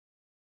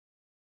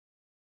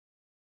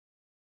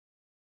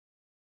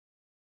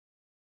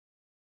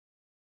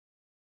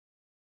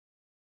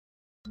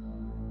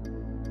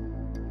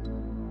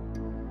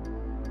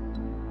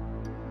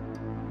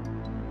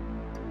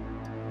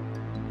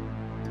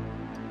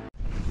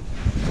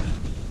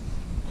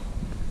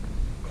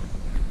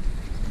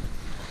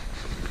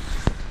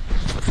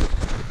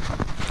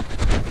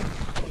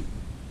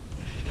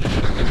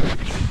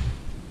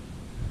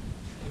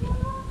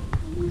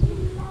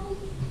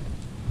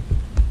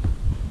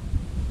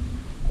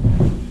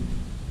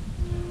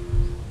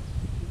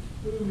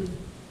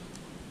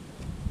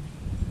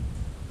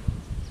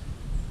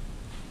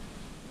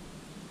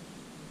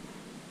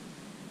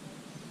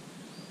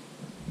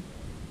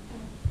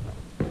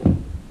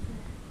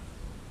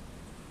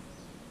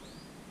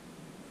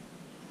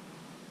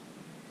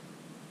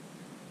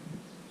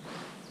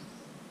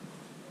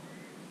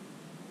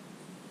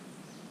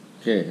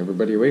Okay,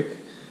 everybody awake?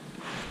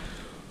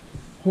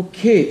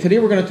 Okay, today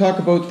we're going to talk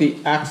about the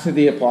Acts of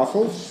the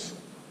Apostles.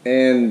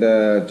 And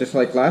just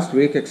like last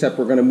week, except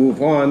we're going to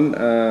move on,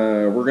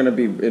 we're going to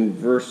be in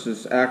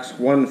verses Acts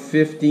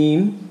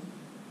 1:15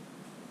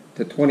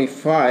 to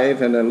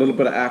 25 and a little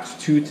bit of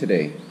Acts 2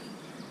 today.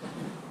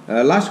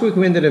 Last week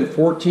we ended in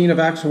 14 of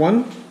Acts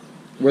 1,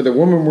 where the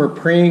women were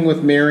praying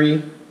with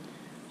Mary,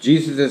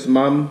 Jesus'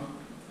 mom,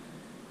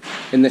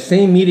 in the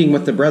same meeting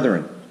with the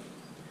brethren.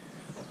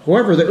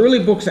 However, the early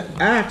books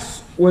of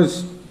Acts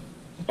was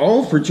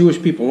all for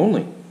Jewish people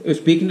only. It was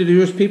speaking to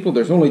Jewish people.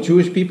 There's only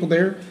Jewish people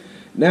there.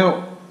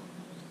 Now,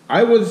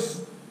 I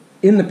was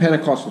in the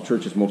Pentecostal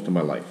churches most of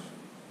my life.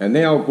 And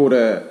they all go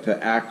to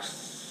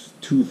Acts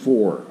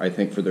 2:4, I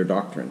think, for their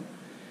doctrine.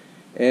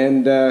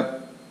 And I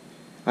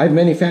have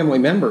many family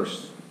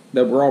members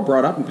that were all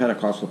brought up in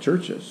Pentecostal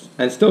churches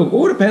and still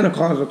go to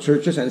Pentecostal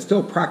churches and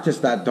still practice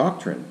that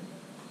doctrine,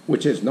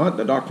 which is not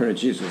the doctrine of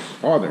Jesus'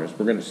 Father, as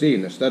we're going to see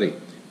in the study.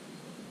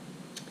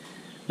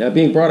 Now,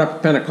 being brought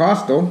up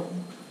Pentecostal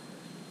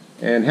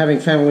and having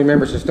family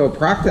members that still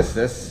practice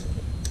this,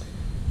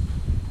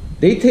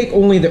 they take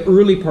only the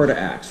early part of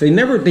Acts. They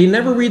never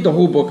read the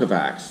whole book of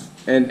Acts.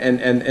 And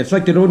it's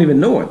like they don't even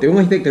know it. They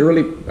only take the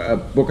early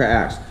book of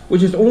Acts,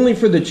 which is only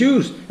for the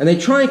Jews. And they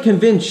try and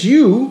convince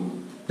you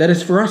that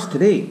it's for us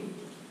today.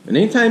 And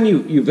anytime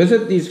you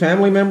visit these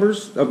family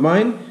members of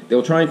mine,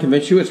 they'll try and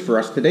convince you it's for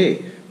us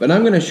today. But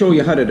I'm going to show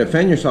you how to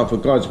defend yourself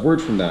with God's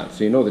word from that,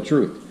 so you know the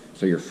truth,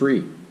 so you're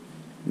free.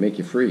 Make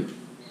you free.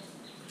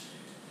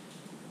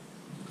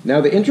 Now,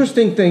 the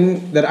interesting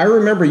thing that I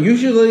remember,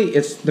 usually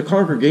it's the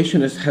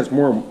congregation has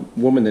more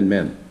women than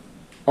men.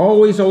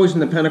 Always in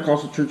the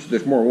Pentecostal church,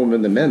 there's more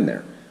women than men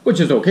there,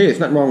 which is okay. It's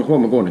nothing wrong with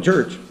women going to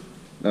church.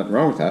 Nothing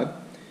wrong with that.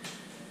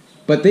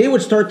 But they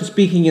would start to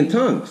speaking in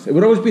tongues. It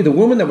would always be the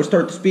woman that would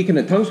start to speaking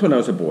in tongues when I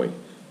was a boy.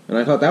 And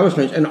I thought that was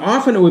strange. And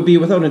often it would be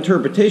without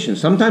interpretation.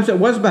 Sometimes it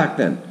was back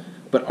then,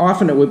 but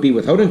often it would be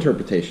without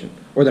interpretation.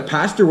 Or the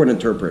pastor would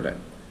interpret it.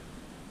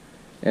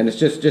 And it's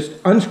just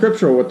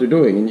unscriptural what they're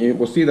doing, and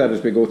we'll see that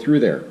as we go through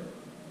there.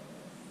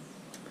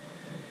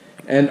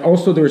 And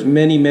also there's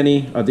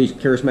many of these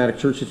charismatic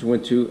churches we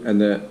went to, and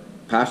the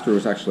pastor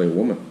was actually a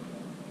woman.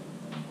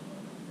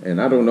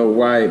 And I don't know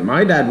why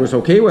my dad was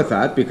okay with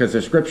that, because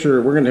the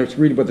scripture, we're going to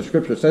read what the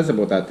scripture says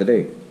about that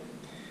today.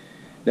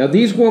 Now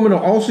these women will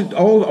also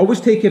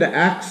always take you to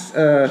Acts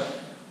 1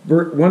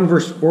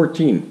 verse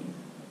 14.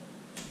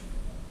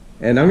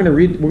 And we're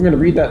going to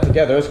read that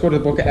together. Let's go to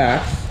the book of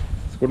Acts.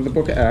 Go to the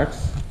book of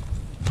Acts,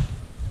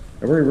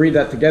 and we're going to read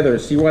that together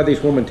and see why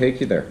these women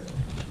take you there,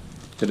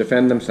 to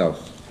defend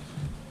themselves.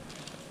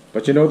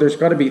 But you know, there's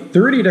got to be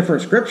 30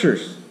 different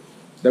scriptures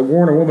that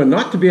warn a woman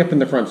not to be up in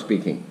the front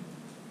speaking,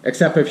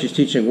 except if she's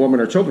teaching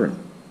women or children.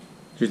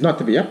 She's not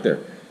to be up there.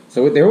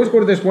 So they always go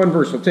to this one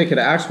verse. We'll take it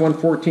to Acts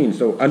 1:14.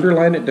 So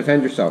underline it,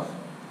 defend yourself.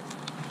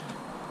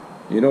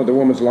 You know the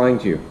woman's lying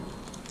to you.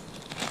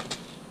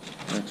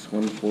 Acts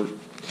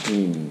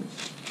 1:14.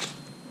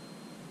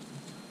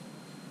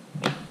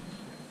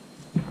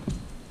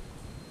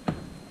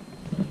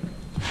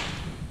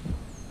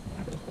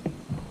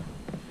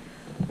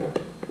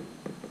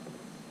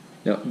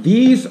 Now,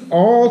 these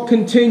all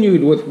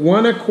continued with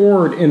one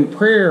accord in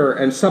prayer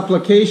and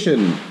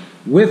supplication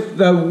with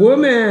the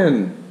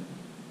woman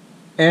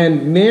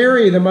and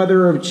Mary, the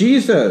mother of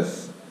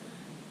Jesus,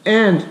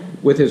 and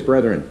with his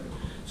brethren.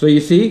 So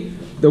you see,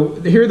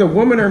 here the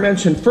women are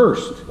mentioned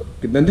first.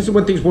 Then this is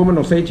what these women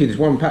will say to you. These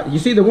women, you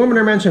see, the women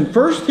are mentioned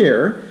first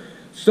here,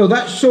 so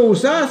that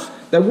shows us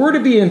that we're to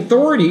be in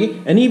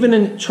authority and even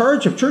in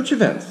charge of church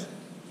events.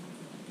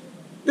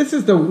 This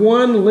is the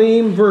one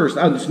lame verse.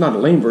 It's not a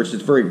lame verse.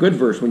 It's a very good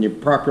verse when you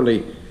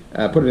properly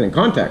put it in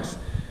context.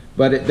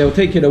 But they'll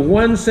take you to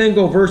one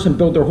single verse and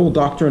build their whole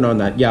doctrine on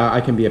that. Yeah, I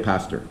can be a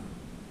pastor.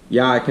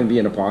 Yeah, I can be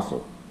an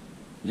apostle.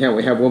 Yeah,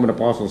 we have women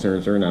apostles here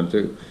in Suriname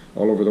too,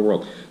 all over the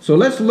world. So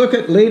let's look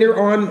at later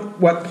on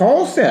what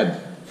Paul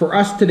said for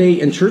us today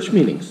in church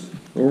meetings.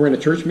 When we're in a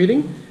church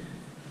meeting,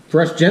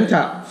 for us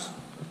Gentiles.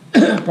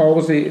 Paul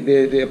was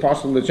the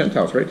apostle of the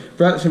Gentiles, right?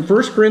 That's in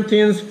 1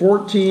 Corinthians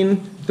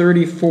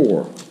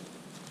 14:34.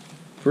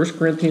 1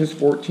 Corinthians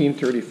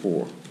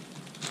 14:34.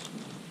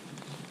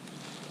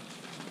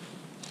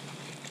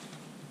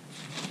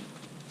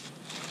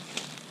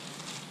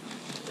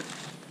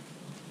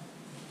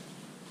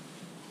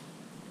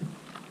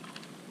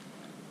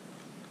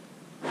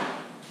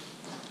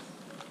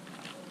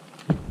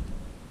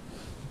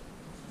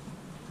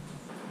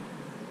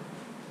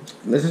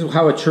 This is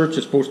how a church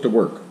is supposed to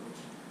work.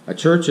 A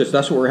church is,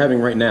 that's what we're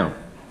having right now.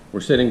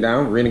 We're sitting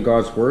down, we're reading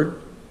God's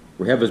Word.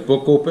 We have His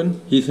book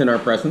open. He's in our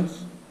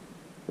presence.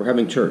 We're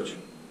having church.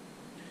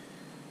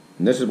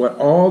 And this is what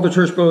all the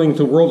church buildings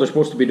in the world are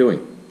supposed to be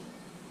doing,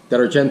 that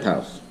are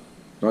Gentiles,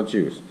 not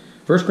Jews.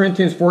 1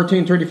 Corinthians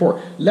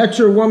 14:34. Let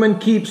your woman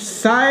keep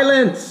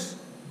silence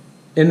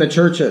in the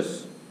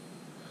churches,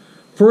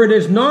 for it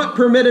is not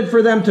permitted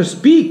for them to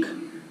speak.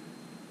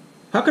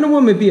 How can a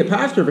woman be a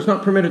pastor if it's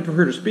not permitted for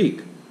her to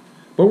speak?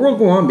 But we'll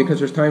go on because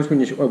there's times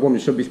when a woman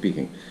should be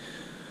speaking.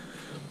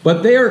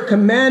 But they are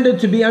commanded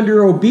to be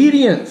under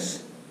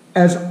obedience,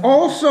 as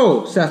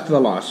also saith the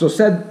law.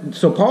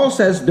 So Paul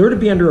says they're to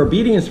be under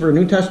obedience for a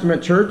New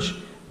Testament church,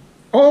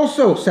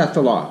 also saith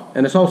the law.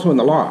 And it's also in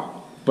the law.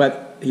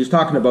 But he's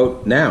talking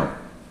about now,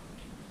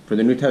 for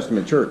the New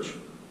Testament church.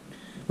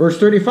 Verse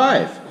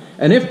 35.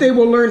 And if they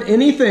will learn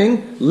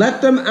anything,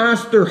 let them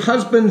ask their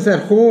husbands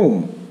at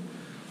home.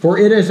 For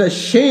it is a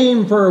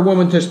shame for a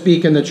woman to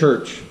speak in the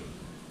church.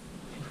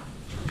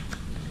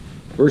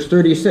 Verse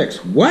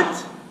 36.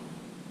 What?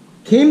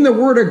 Came the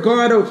word of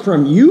God out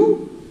from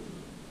you?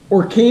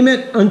 Or came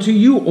it unto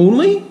you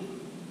only?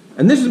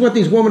 And this is what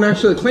these women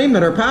actually claim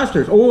that are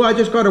pastors. Oh, I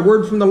just got a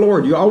word from the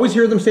Lord. You always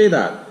hear them say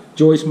that.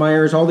 Joyce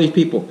Myers, all these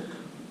people.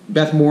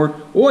 Beth Moore.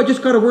 Oh, I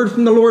just got a word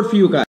from the Lord for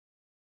you guys.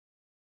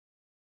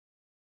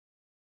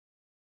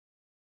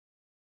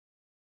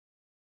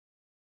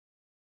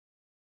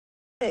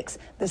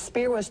 The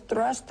spear was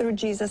thrust through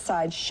Jesus'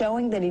 side,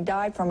 showing that he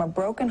died from a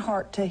broken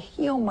heart to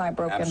heal my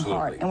broken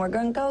heart. And we're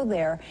going to go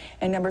there.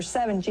 And number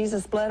 7,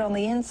 Jesus bled on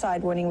the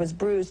inside when he was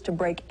bruised to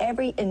break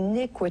every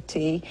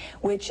iniquity,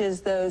 which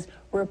is those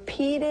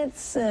repeated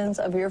sins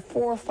of your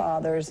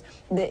forefathers.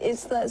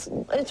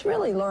 It's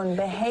really learned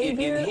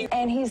behavior.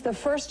 And he's the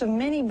first of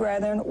many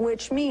brethren,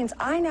 which means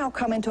I now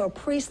come into a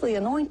priestly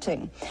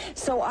anointing.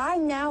 So I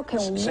now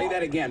can... Say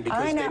that again,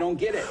 because they don't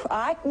get it.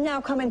 I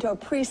now come into a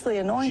priestly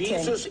anointing.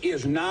 Jesus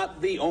is not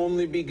the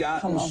only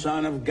begotten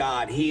Son of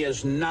God. He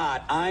is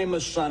not. I'm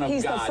a son of God.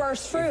 He's the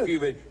first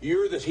fruit.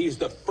 He's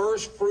the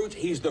first fruit.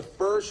 He's the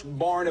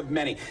firstborn of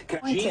many.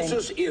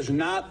 Jesus is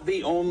not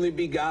the only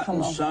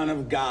begotten Son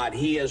of God.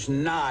 He is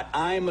not.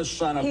 I'm a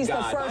son of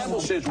God. The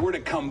Bible says we're to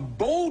come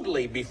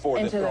boldly before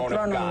the throne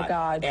of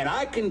God. And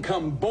I can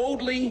come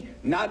boldly,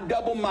 not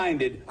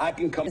double-minded. I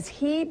can come...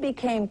 He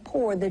became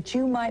poor that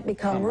you might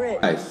become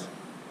rich. Nice.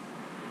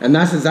 And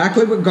that's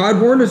exactly what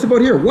God warned us about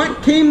here.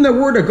 What came the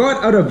word of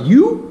God out of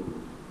you?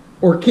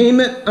 Or came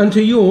it unto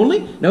you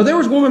only? Now there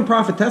was women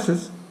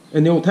prophetesses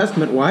in the Old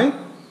Testament. Why?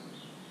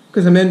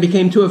 Because the men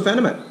became too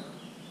effeminate.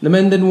 The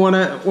men didn't want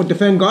to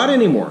defend God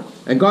anymore.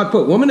 And God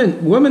put women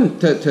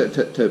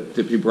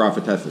to be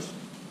prophetesses.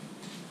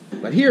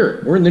 But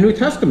here, we're in the New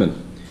Testament.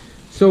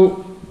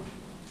 So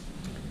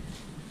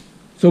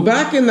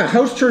back in the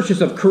house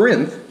churches of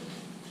Corinth,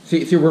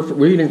 see, we're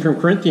reading from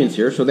Corinthians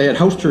here, so they had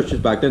house churches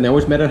back then. They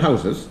always met in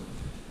houses.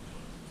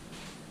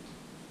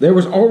 There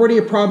was already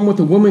a problem with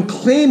the woman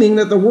claiming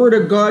that the word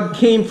of God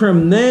came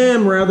from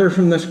them rather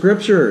from the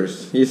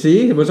scriptures. You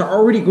see, it was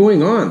already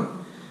going on.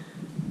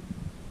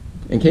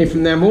 And came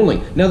from them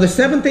only. Now the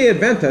Seventh-day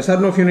Adventists, I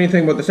don't know if you know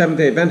anything about the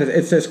Seventh-day Adventists,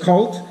 it says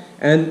cult,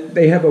 and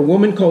they have a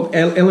woman called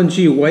Ellen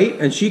G. White,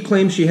 and she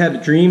claims she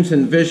had dreams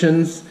and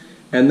visions,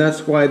 and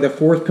that's why the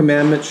 4th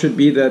commandment should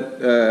be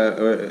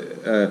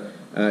that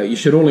you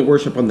should only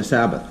worship on the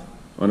Sabbath,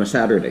 on a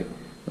Saturday.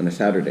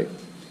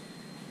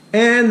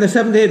 And the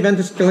Seventh-day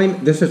Adventists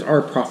claim this is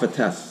our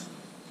prophetess.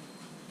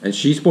 And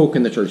she spoke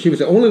in the church. She was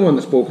the only one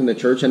that spoke in the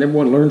church, and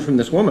everyone learned from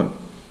this woman.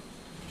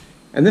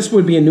 And this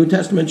would be a New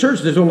Testament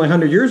church. This is only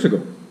 100 years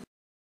ago.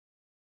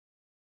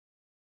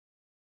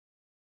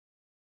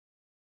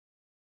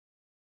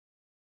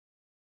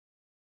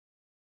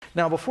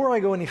 Now, before I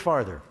go any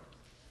farther,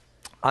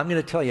 I'm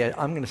going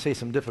to say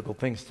some difficult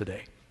things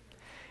today.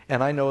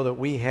 And I know that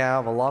we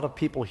have a lot of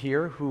people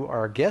here who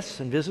are guests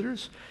and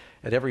visitors.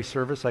 At every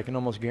service, I can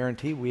almost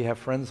guarantee we have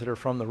friends that are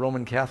from the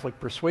Roman Catholic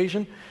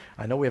persuasion.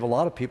 I know we have a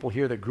lot of people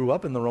here that grew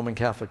up in the Roman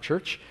Catholic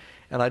Church.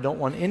 And I don't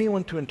want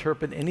anyone to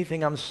interpret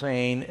anything I'm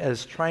saying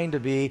as trying to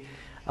be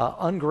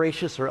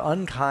ungracious or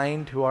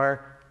unkind to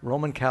our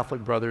Roman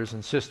Catholic brothers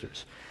and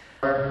sisters.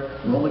 Our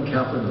Roman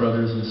Catholic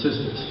brothers and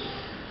sisters.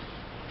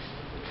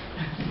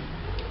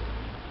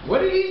 What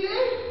did he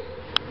say?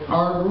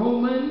 Our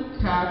Roman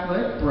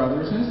Catholic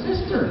brothers and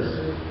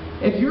sisters.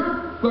 If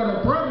you've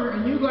got a brother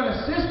and you've got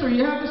a sister,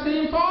 you have the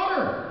same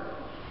father.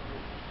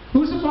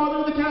 Who's the father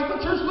of the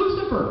Catholic Church?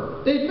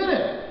 Lucifer. They admit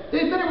it.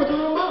 They admit it with their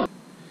own mouth.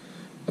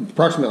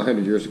 Approximately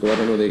 100 years ago, I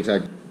don't know the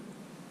exact.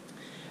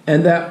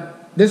 And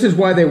this is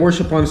why they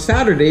worship on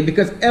Saturday,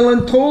 because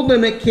Ellen told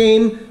them it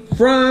came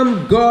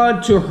from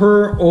God to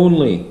her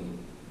only.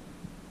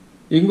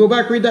 You can go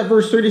back, read that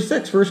verse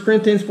 36, 1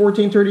 Corinthians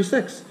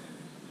 14:36.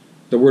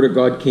 The word of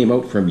God came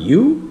out from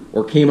you,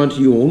 or came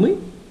unto you only?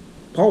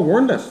 Paul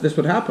warned us this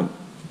would happen.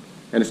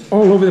 And it's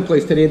all over the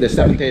place today, the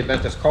Seventh-day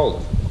Adventist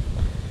cult.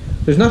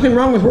 There's nothing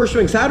wrong with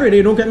worshiping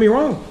Saturday, don't get me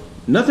wrong.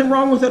 Nothing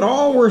wrong with it.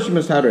 All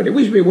worshiping Saturday.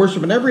 We should be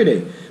worshiping every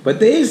day. But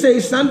they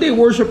say Sunday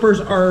worshipers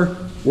are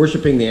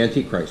worshiping the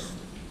Antichrist,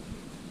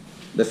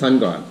 the sun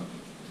god.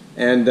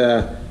 And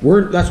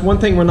that's one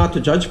thing we're not to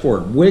judge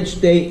for.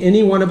 Which day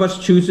any one of us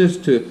chooses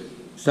to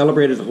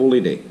celebrate as a holy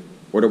day,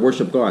 or to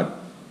worship God,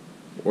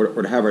 or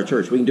to have our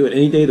church. We can do it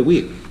any day of the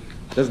week.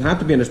 It doesn't have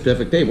to be on a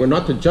specific day. We're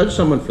not to judge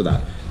someone for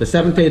that. The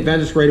Seventh-day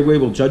Adventist right away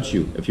will judge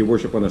you if you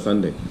worship on a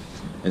Sunday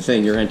and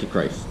saying you're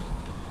Antichrist.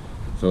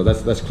 So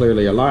that's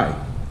clearly a lie.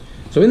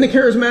 So in the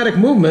charismatic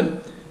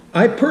movement,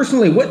 I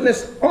personally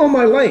witnessed all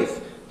my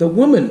life the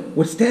woman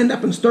would stand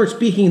up and start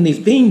speaking in these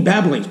vain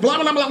babblings,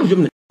 blah, blah, blah, blah.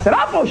 In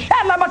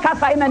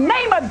the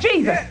name of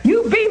Jesus,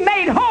 you be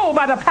made whole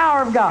by the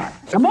power of God.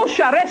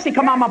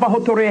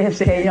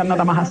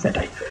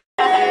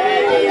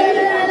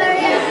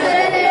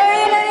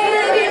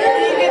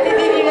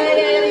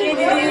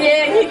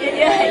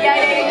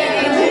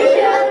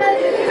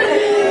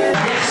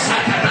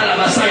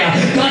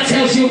 God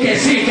tells you que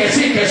sí, que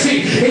sí, que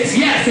sí. It's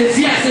yes, it's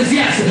yes, it's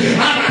yes.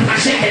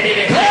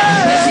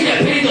 Decir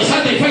Espíritu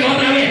Santo y fuego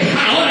otra vez.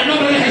 Ahora en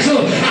nombre de Jesús.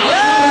 Ahora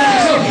en nombre de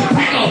Jesús.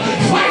 Fuego,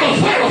 fuego,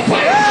 fuego,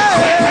 fuego.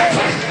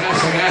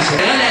 Gracias, gracias.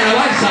 Dale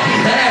alabanza.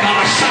 Dale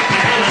alabanza.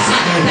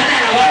 Dale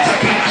alabanza.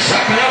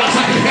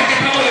 Es que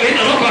estamos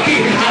viviendo loco aquí.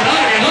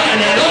 Adórale,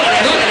 adórale, adórale,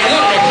 adórale,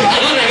 adórale.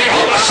 Adórale,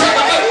 Jehová.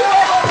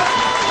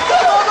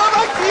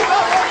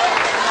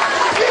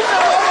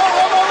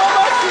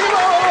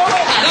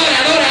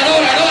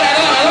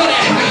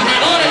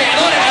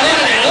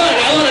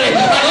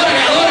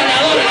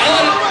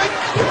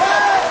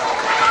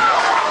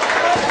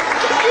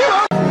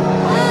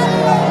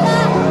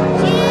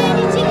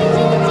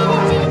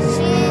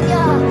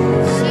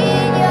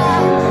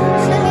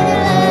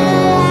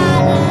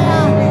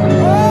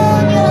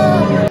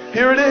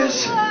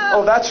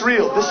 Oh, that's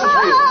real. This is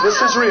real.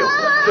 This is real.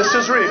 This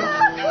is real.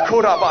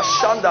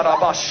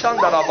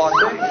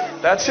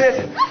 That's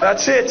it.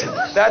 That's it.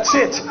 That's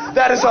it.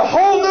 That is a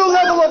whole new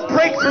level of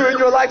breakthrough in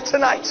your life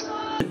tonight.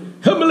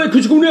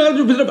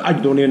 I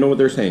don't even know what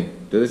they're saying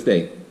to this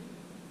day.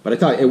 But I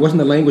tell you, it wasn't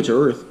the language of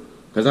earth,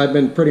 because I've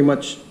been pretty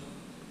much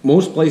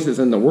most places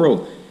in the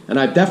world, and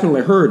I've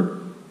definitely heard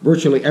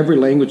virtually every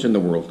language in the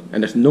world,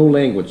 and there's no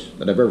language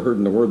that I've ever heard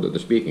in the world that they're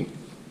speaking.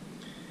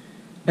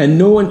 And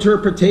no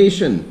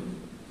interpretation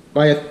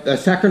by a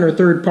second or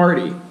third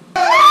party.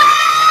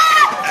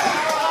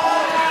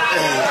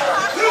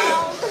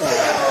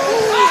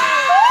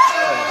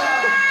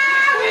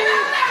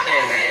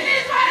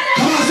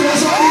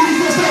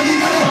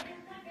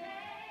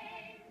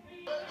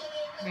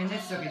 I mean,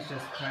 this stuff is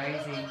just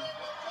crazy.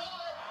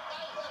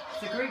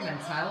 It's a Greek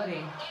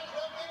mentality.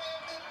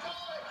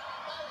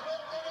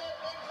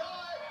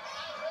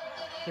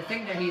 They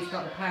think that he's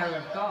got the power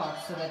of God,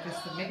 so they're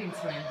just submitting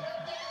to him.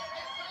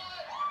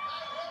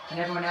 And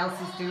everyone else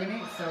is doing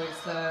it, so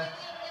it's the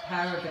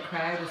power of the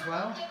crowd as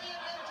well.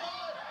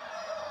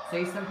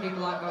 See, some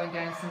people aren't going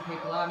down, some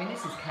people are. I mean,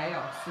 this is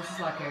chaos.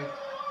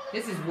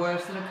 This is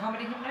worse than a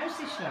comedy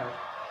hypnosis show.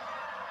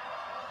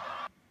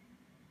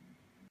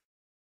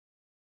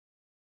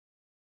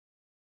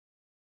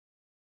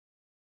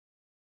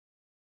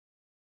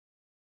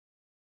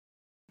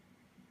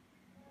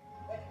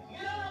 If you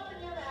don't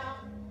open your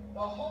mouth,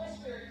 the Holy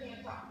Spirit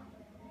can't talk.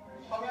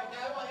 All right,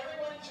 now I want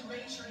everyone to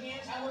raise your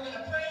hands, and we're going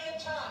to pray in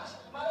tongues.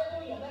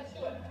 Hallelujah, let's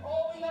do it.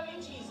 Oh, we love you,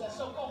 Jesus.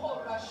 So go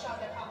hold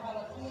Rashada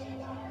Kapala.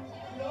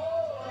 No,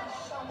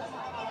 Rashada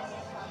Kapala.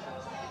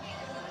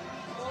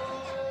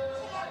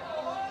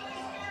 Holy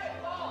Spirit,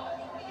 Lord,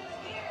 He is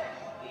here.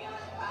 Feel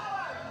His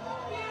power.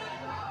 Feel His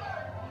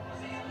power.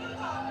 See you,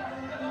 Father.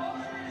 And the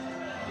Holy Spirit is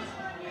going to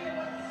whisper in you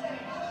what to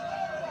say.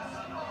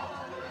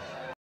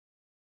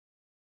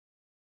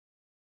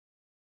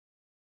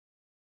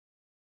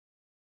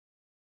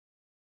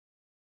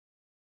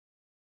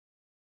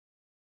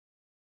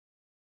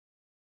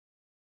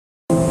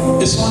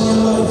 It's on your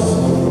life.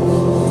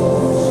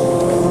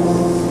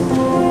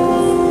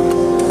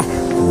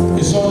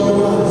 It's on your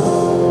life.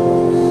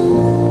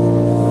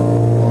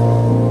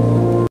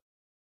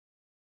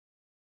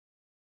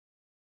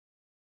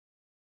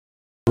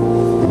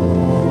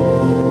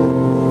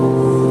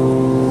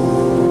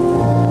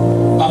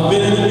 I've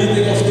been in the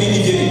meeting of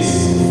teenagers.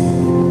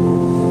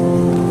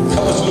 I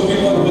was looking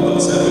at what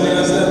was happening.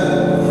 I said,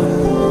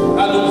 I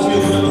don't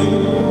feel nothing.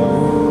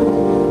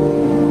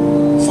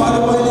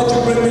 Father, why did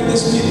you bring me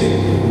this meeting?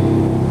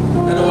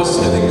 And I was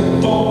sitting at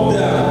the top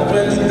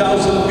there,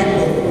 20,000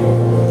 people.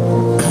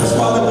 And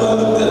Father God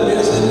looked at me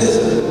and said,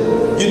 listen,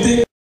 you think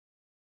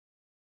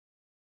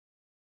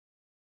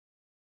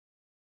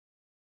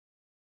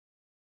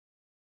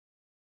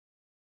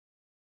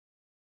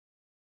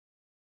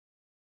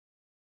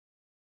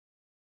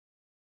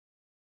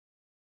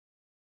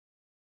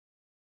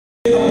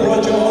I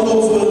brought you all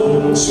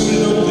over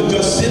Suriname to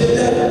just sit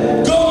there?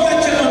 Go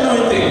get your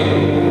anointing.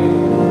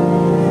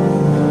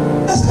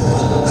 I said,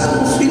 well, I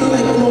don't feel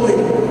like going.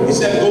 He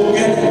said, go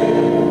get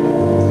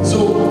it. So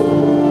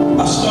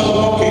I started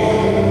walking.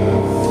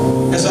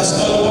 As I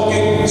started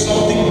walking,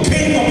 something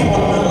came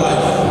upon my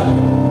life.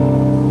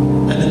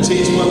 And it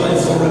changed my life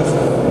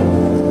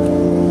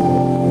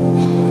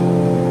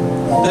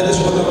That is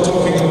what I'm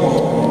talking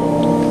about.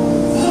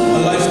 A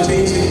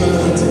life-changing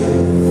anointing.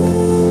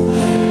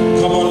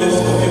 Come on, lift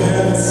up your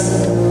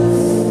hands.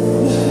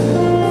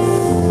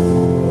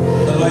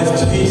 A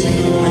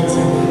life-changing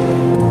anointing.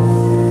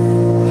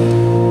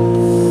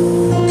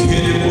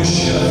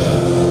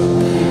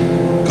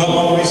 Come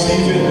on,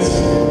 receive it.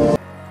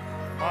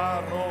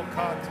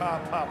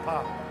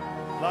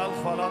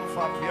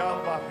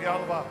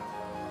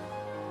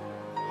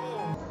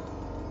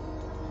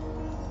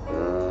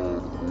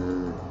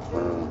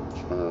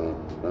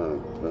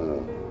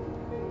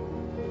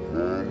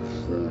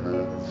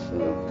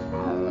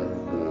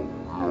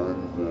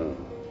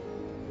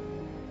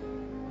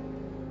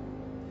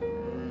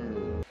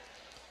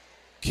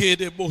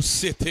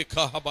 Kedebosete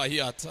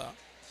kahabayata.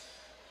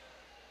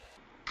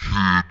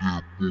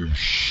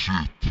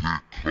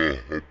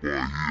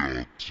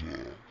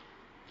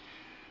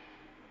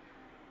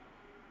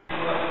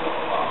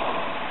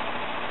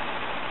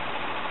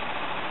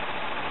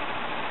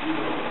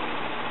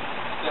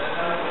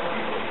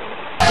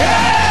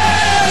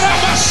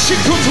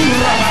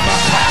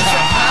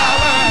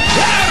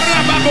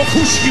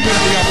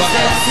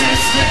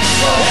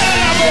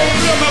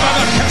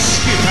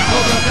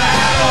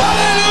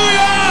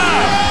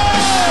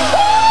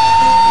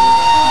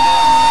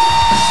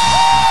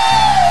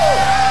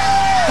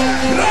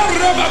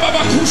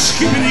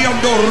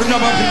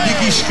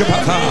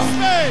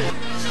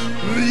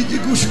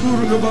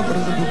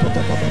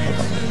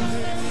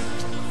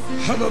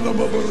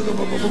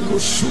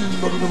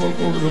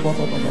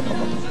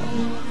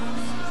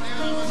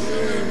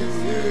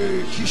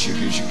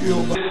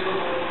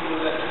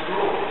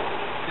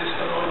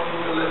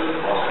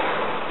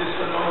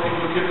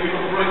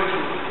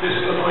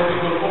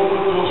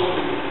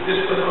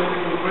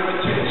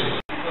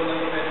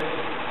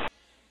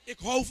 Ik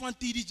hou van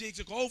TDJ's,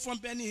 ik hou van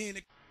Benny Hinn.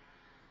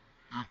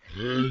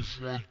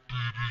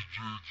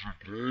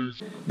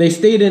 They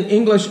state in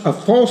English a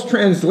false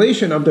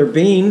translation of their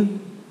vain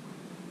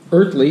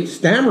earthly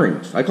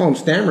stammerings. I call them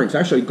stammerings.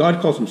 Actually,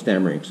 God calls them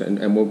stammerings,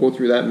 and we'll go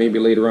through that maybe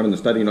later on in the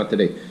study, not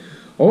today.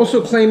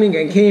 Also claiming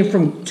it came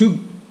from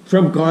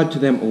God to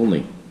them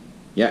only.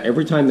 Yeah,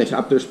 every time they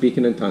up there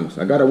speaking in tongues.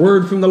 I got a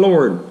word from the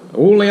Lord.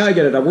 Only I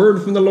get it, a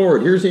word from the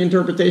Lord. Here's the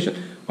interpretation.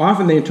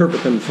 Often they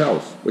interpret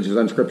themselves, which is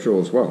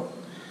unscriptural as well.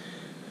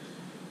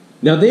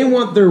 Now they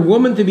want their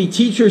women to be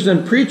teachers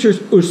and preachers,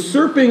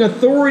 usurping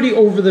authority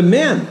over the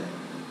men.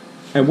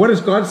 And what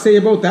does God say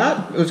about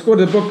that? Let's go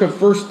to the book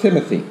of 1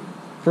 Timothy.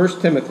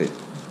 1 Timothy.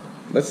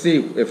 Let's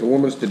see if a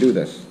woman's to do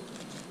this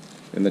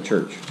in the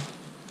church.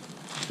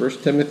 1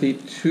 Timothy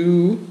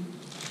 2.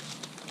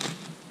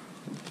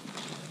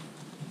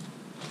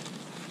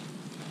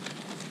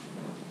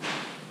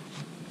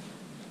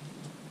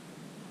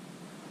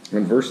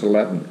 And verse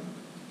 11.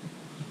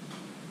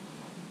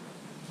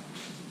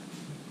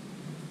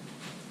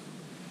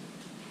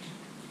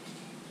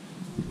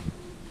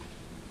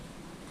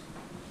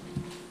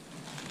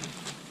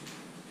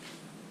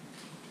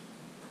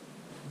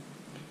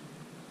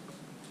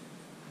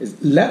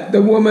 Let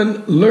the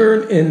woman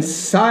learn in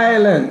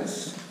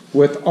silence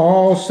with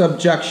all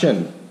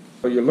subjection.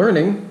 So you learn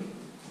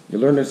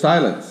in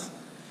silence.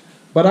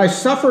 But I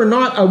suffer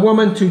not a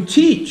woman to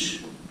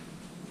teach,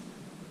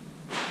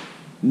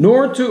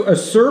 nor to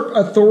usurp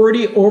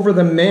authority over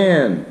the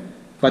man,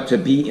 but to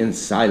be in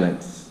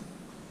silence.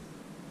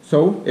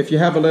 So if you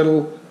have a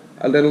little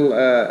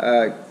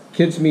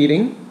kids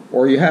meeting,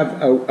 or you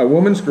have a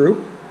woman's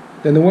group,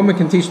 then the woman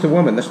can teach the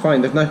woman. That's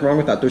fine. There's nothing wrong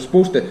with that. They're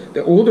supposed to,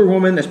 the older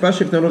woman,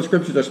 especially if they know the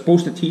scriptures, they're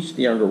supposed to teach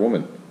the younger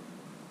woman.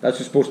 That's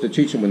just supposed to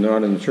teach them when they're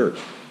not in the church.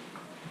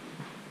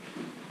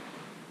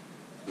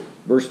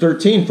 Verse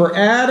 13, for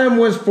Adam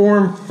was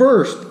formed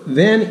first,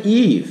 then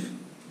Eve.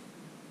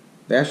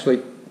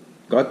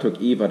 God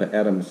took Eve out of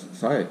Adam's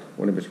side,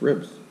 one of his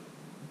ribs.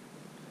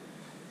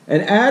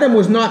 And Adam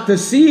was not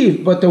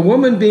deceived, but the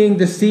woman being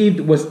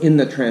deceived was in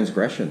the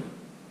transgression.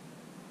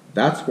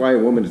 That's why a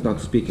woman is not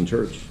to speak in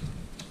church.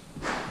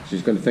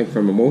 She's going to think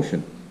from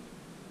emotion.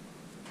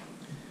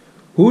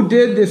 Who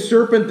did the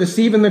serpent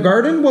deceive in the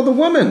garden? Well, the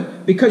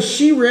woman, because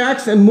she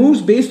reacts and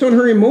moves based on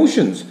her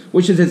emotions,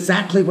 which is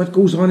exactly what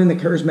goes on in the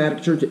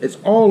charismatic church. It's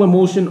all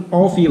emotion,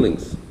 all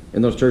feelings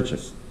in those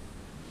churches.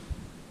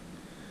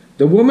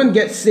 The woman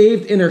gets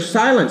saved in her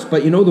silence,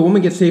 but you know the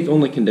woman gets saved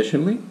only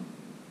conditionally.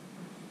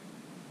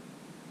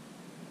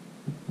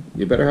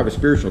 You better have a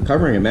spiritual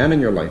covering, a man in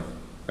your life,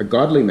 a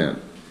godly man.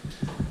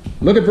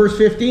 Look at verse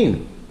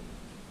 15.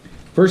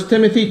 1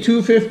 Timothy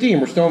 2:15.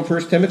 We're still in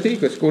 1 Timothy.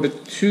 Let's go to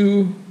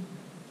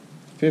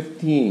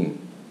 2:15.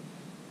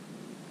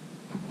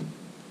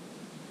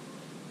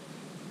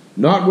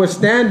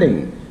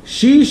 Notwithstanding,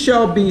 she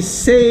shall be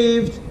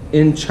saved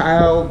in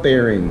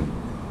childbearing,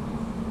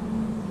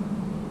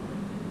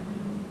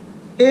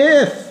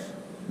 if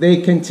they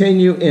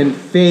continue in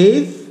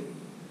faith,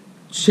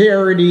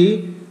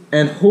 charity,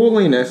 and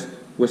holiness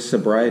with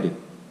sobriety.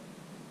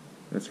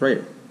 That's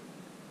right.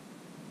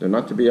 They're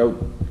not to be out.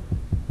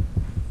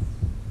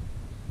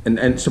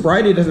 And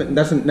sobriety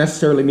doesn't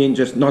necessarily mean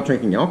just not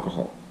drinking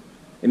alcohol.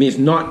 It means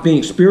not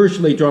being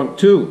spiritually drunk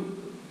too.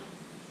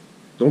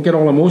 Don't get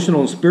all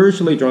emotional and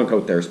spiritually drunk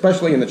out there,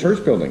 especially in the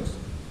church buildings.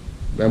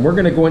 And we're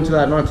going to go into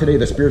that, not today,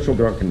 the spiritual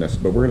drunkenness,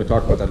 but we're going to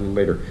talk about that a little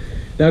later.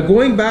 Now,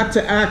 going back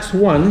to Acts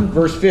 1,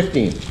 verse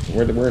 15.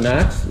 We're in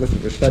Acts.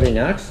 Listen, we're studying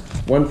Acts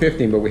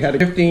 1:15, but we had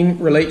 15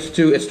 relates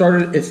to,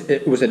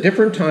 it was a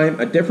different time,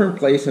 a different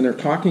place, and they're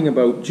talking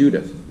about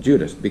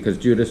Judas, because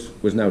Judas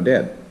was now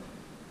dead.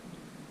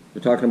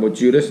 They're talking about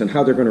Judas and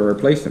how they're going to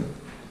replace him,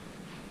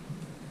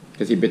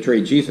 because he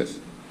betrayed Jesus.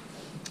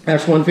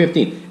 Acts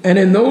 1:15. And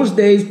in those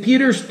days,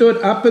 Peter stood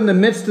up in the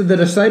midst of the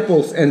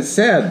disciples and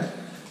said,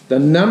 the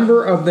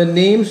number of the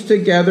names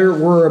together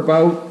were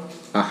about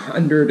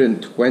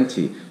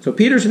 120. So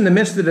Peter's in the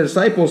midst of the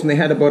disciples, and they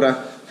had about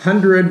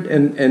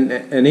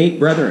 108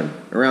 brethren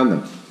around them.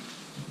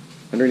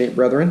 108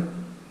 brethren.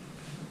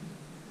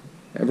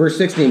 And verse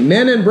 16,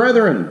 men and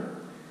brethren,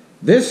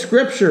 this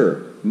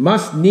scripture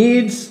must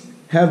needs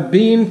have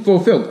been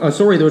fulfilled. Oh,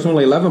 sorry, there was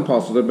only 11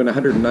 apostles. There have been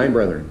 109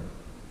 brethren,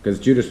 because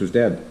Judas was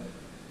dead.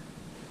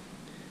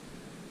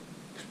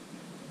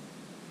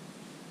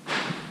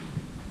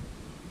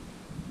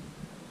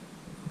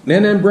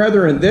 Men and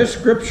brethren, this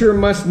scripture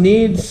must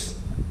needs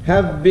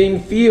have been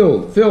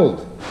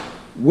filled,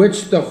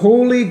 which the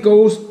Holy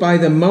Ghost by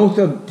the mouth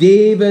of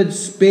David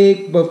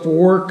spake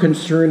before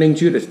concerning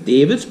Judas.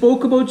 David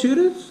spoke about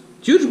Judas?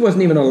 Judas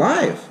wasn't even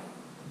alive.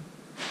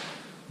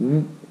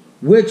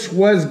 Which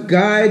was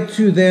guide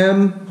to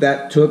them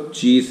that took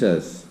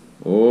Jesus.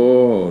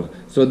 Oh,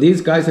 so these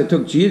guys that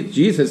took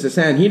Jesus, the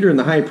Sanhedrin,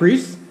 the high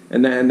priests,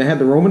 and they had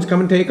the Romans come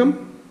and take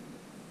him,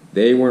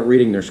 they weren't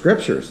reading their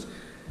scriptures.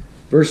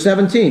 Verse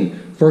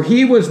 17, for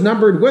he was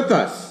numbered with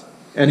us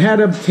and had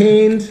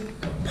obtained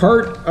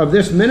part of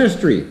this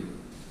ministry.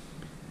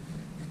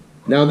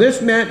 Now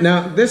this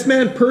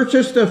man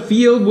purchased a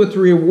field with the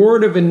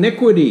reward of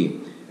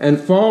iniquity, and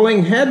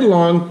falling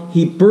headlong,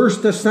 he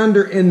burst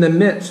asunder in the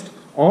midst.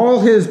 All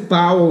his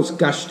bowels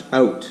gushed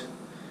out.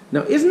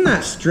 Now isn't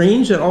that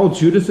strange that all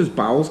Judas's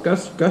bowels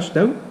gushed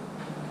out?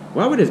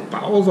 Why would his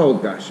bowels all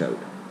gush out?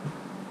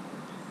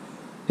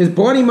 His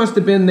body must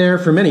have been there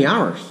for many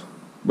hours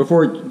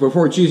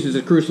before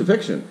Jesus'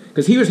 crucifixion,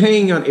 because he was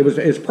hanging on, it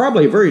was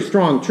probably a very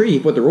strong tree he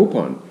put the rope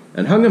on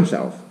and hung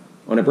himself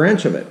on a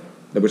branch of it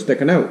that was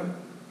sticking out.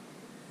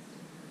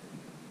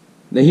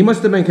 Now he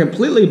must have been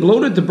completely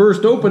bloated to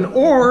burst open,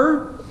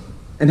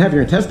 and have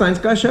your intestines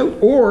gush out,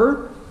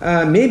 or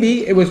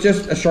maybe it was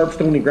just a sharp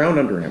stony ground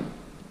under him.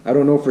 I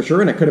don't know for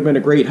sure, and it could have been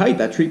a great height.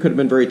 That tree could have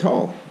been very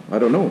tall. I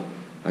don't know.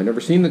 I've never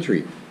seen the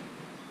tree.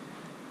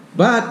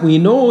 But we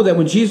know that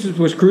when Jesus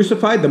was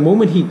crucified, the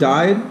moment he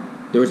died,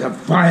 there was a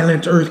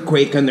violent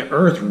earthquake and the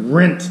earth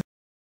rent.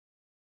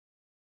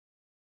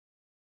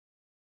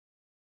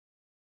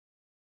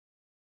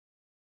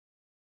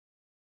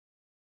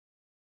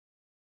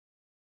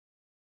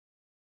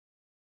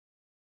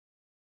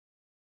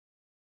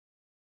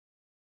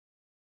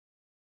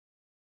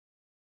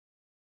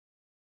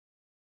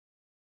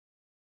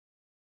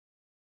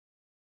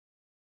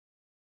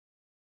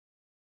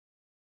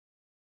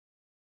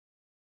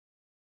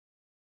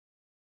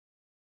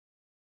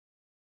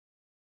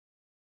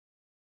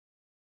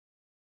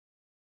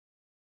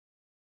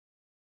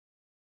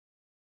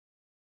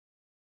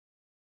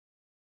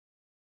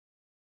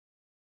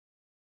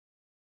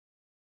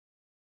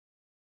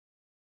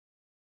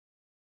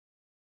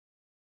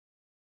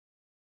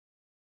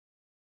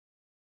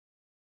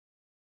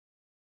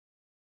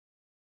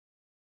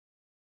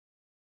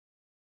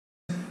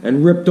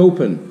 And ripped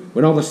open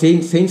when all the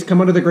saints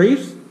come out of the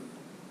graves.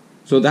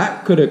 So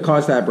that could have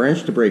caused that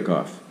branch to break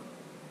off.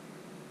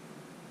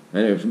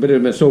 And it would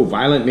have been so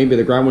violent, maybe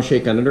the ground was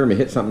shaking under him, it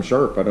hit something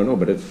sharp, I don't know,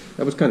 but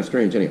that was kind of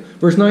strange anyway.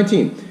 Verse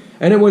 19,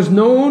 and it was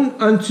known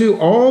unto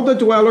all the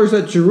dwellers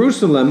at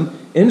Jerusalem,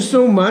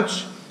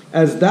 insomuch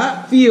as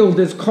that field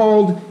is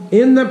called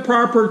in the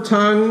proper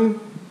tongue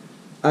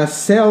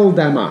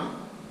Aceldama,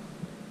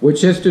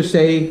 which is to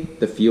say,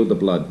 the field of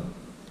blood.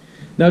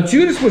 Now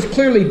Judas was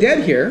clearly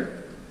dead here,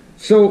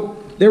 so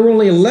there were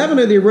only 11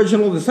 of the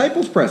original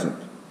disciples present.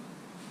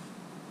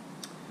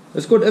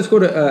 Let's go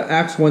to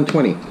Acts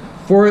 1:20.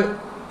 For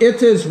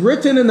it is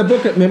written in the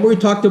book, remember we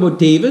talked about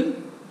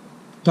David,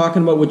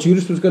 talking about what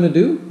Judas was going to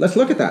do? Let's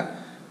look at that.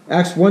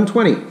 Acts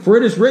 1:20. For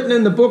it is written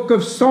in the book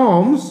of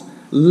Psalms,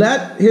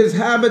 let his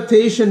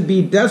habitation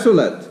be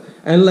desolate,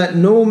 and let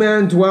no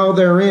man dwell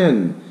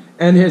therein.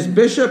 And his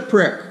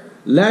bishopric,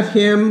 let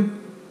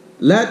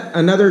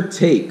another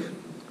take.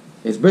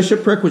 His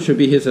bishopric, which would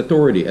be his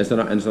authority as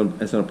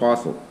an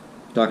apostle.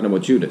 Talking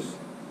about Judas.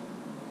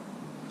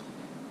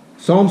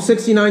 Psalm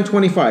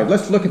 69:25.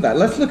 Let's look at that.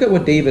 Let's look at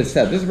what David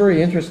said. This is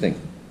very interesting.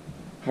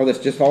 How this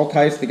just all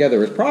ties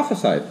together. It's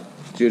prophesied,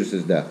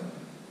 Judas' death.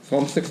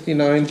 Psalm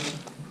 69.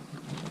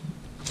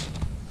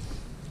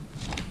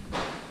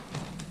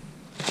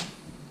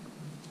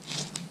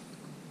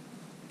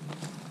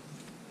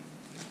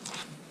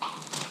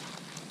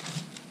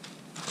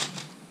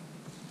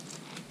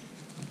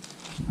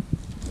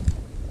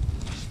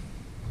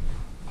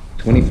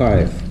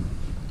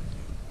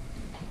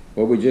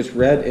 what we just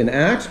read in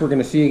Acts, we're going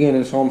to see again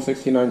in Psalm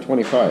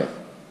 69:25.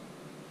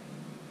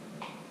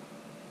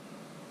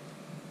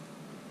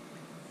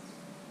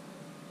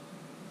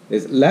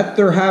 Is let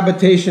their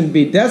habitation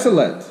be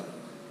desolate,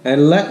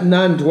 and let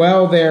none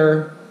dwell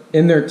there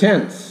in their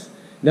tents.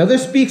 Now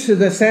this speaks of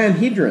the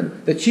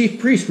Sanhedrin, the chief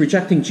priest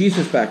rejecting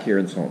Jesus back here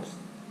in Psalms.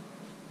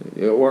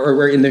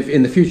 Or in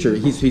the future,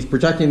 he's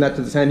projecting that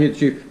to the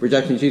Sanhedrin,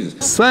 rejecting Jesus.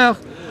 Sir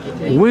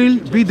will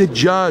be the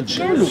judge.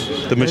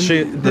 The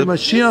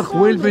Mashiach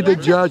will be the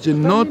judge,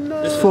 and not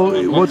for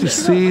what he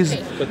sees,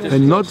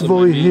 and not for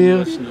what he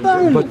hears,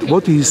 but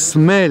what he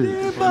smells.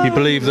 You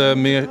believe the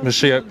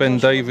Mashiach ben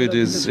David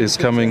is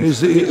coming to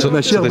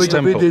Mashiach this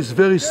ben temple? David is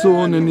very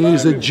soon, and he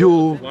is a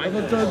Jew,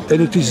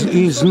 and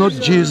he is not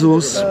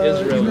Jesus.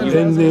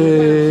 And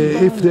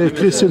if the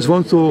Christians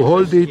want to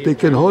hold it, they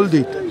can hold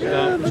it.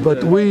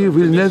 But we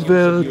will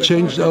never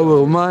change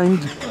our mind.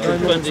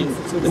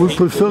 We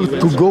prefer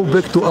to go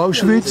back to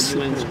Auschwitz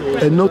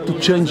and not to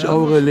change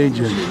our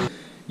religion.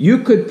 You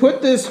could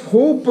put this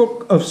whole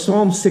book of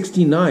Psalm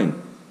 69,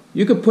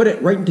 you could put it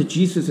right into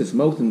Jesus'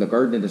 mouth in the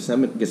Garden of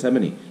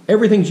Gethsemane.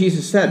 Everything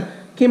Jesus said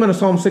came out of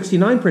Psalm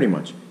 69 pretty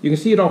much. You can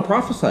see it all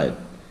prophesied.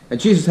 And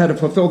Jesus had to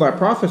fulfill that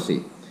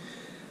prophecy.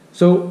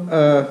 So,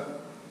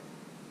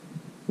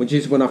 when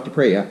Jesus went off to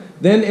pray, yeah.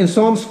 Then in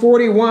Psalms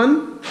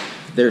 41,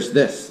 there's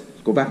this.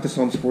 Go back to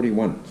Psalms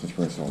 41, since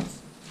we're in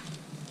Psalms.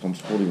 Psalms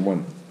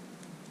 41.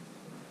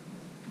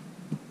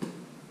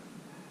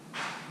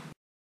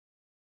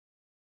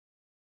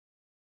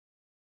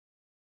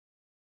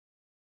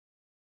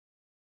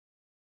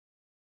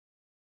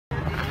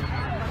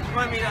 You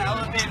want me to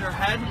elevate her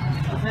head?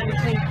 If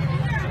anything.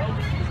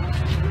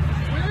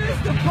 Where is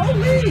the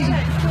police?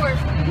 Of course,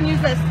 you can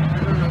use this. I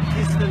don't know,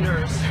 he's the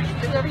nurse.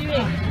 Whatever you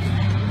need.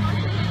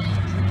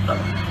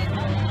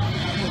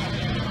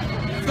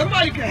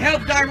 Somebody can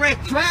help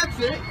direct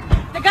traffic.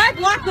 The guy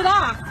blocked it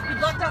off. He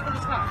blocked off with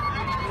his car.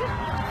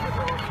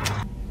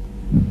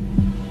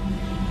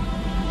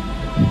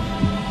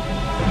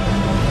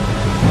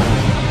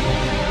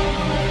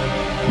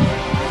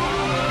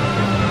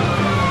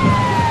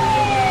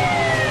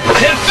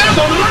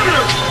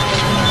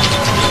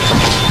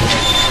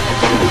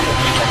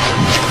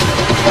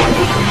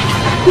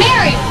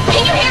 Mary,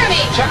 can you hear me?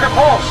 Check her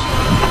pulse.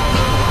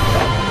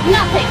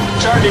 Nothing.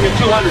 Charging at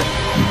 200.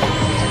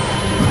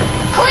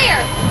 Clear.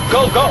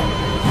 Go, go.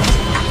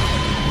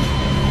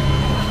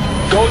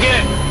 Go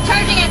again.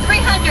 Charging at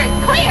 300.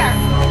 Clear.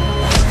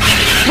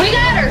 We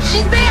got her.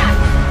 She's back.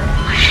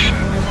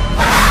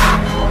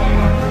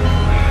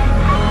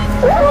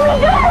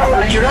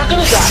 You're not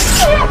gonna die.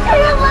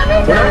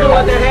 We're not gonna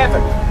let that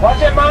happen. Watch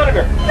that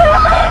monitor.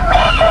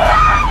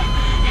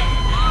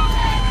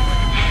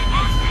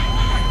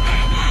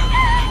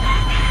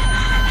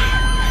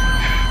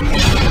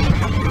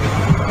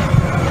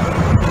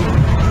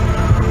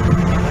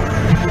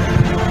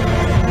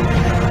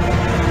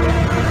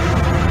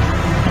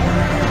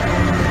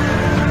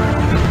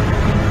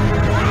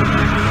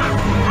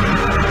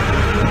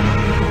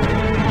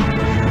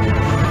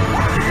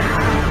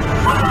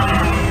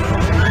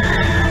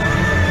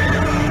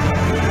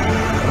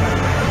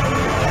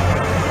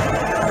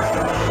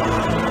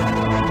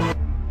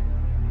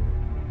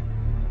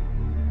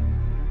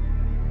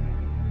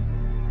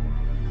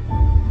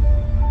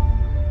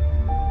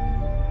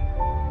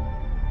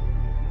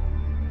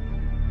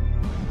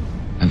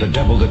 The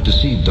devil that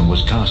deceived them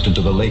was cast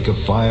into the lake of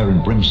fire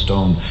and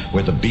brimstone,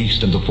 where the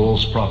beast and the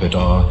false prophet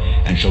are,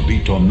 and shall be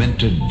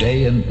tormented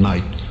day and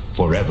night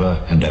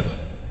forever and ever.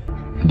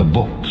 And the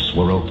books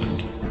were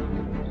opened.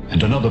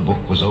 And another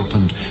book was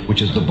opened,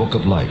 which is the book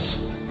of life.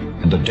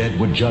 And the dead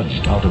were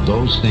judged out of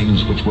those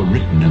things which were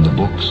written in the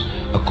books,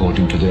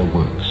 according to their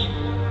works.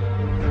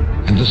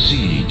 And the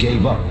sea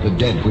gave up the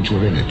dead which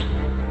were in it.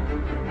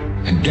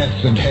 And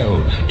death and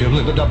hell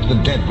delivered up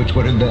the dead which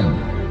were in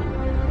them.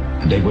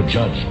 And they were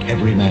judged,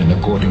 every man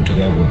according to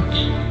their works.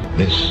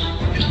 This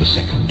is the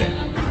second death.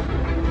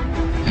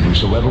 And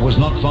whosoever was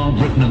not found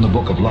written in the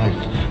book of life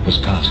was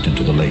cast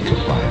into the lake of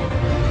fire.